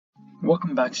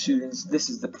Welcome back, students. This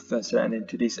is the professor, and in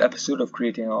today's episode of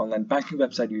creating an online banking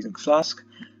website using Flask,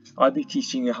 I'll be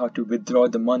teaching you how to withdraw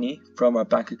the money from a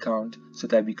bank account so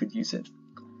that we could use it.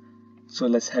 So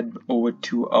let's head over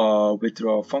to our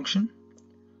withdraw function,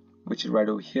 which is right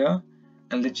over here,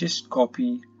 and let's just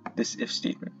copy this if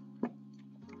statement,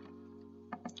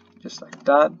 just like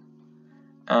that.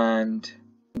 And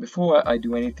before I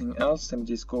do anything else, let me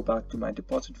just go back to my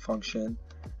deposit function,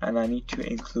 and I need to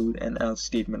include an else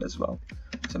statement as well.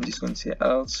 So I'm just going to say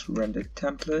else render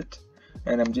template,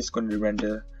 and I'm just going to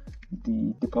render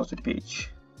the deposit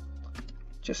page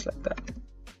just like that.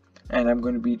 And I'm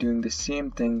going to be doing the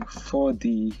same thing for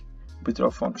the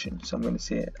withdraw function. So I'm going to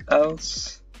say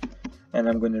else, and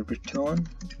I'm going to return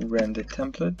render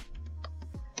template,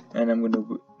 and I'm going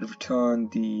to return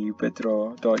the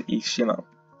withdraw.html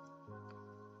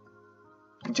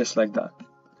just like that.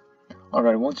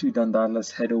 Alright, once we've done that,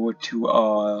 let's head over to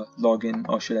our login,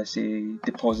 or should I say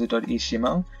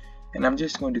deposit.html, and I'm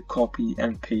just going to copy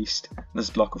and paste this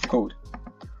block of code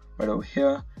right over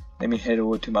here. Let me head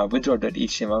over to my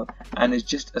withdraw.html, and it's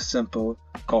just a simple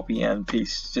copy and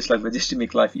paste, just like that, just to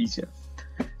make life easier.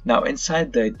 Now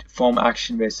inside the form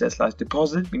action where it says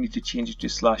 /deposit, we need to change it to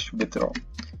 /withdraw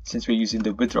since we're using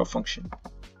the withdraw function.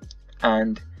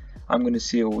 And I'm going to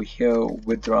say over here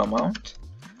withdraw amount,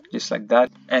 just like that,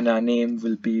 and our name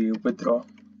will be withdraw,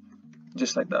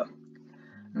 just like that.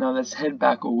 Now let's head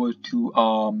back over to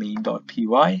our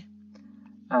main.py,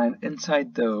 and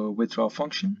inside the withdraw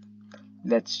function,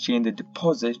 let's change the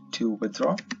deposit to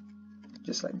withdraw,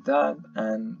 just like that,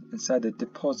 and inside the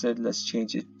deposit, let's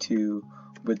change it to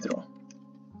withdraw,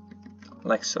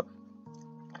 like so.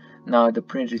 Now the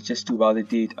print is just to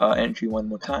validate our entry one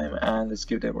more time, and let's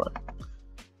give it a run.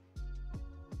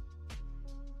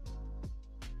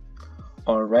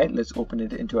 Alright, let's open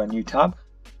it into a new tab,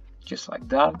 just like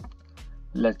that.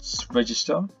 Let's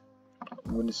register.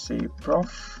 I'm going to say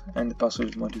prof, and the password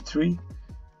is 123,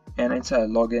 and inside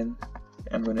login,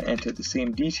 I'm going to enter the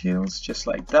same details, just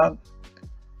like that.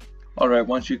 Alright,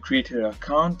 once you created an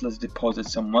account, let's deposit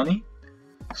some money.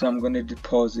 So I'm going to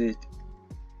deposit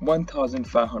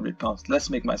 £1,500. Let's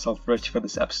make myself rich for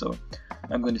this episode.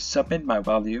 I'm going to submit my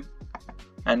value,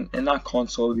 and in our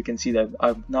console we can see that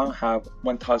I now have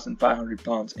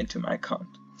 £1,500 into my account.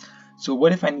 So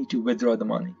what if I need to withdraw the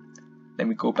money? Let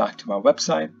me go back to my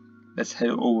website. Let's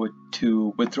head over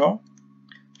to withdraw,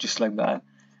 just like that,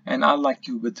 and I'd like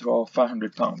to withdraw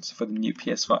 £500 for the new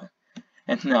PS5.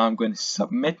 And now I'm going to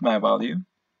submit my value.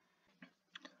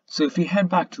 So if we head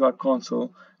back to our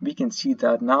console, we can see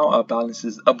that now our balance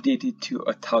is updated to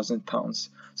 £1,000.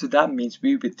 So that means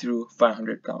we withdrew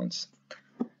 £500.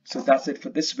 So that's it for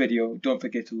this video. Don't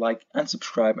forget to like and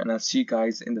subscribe, and I'll see you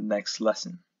guys in the next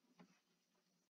lesson.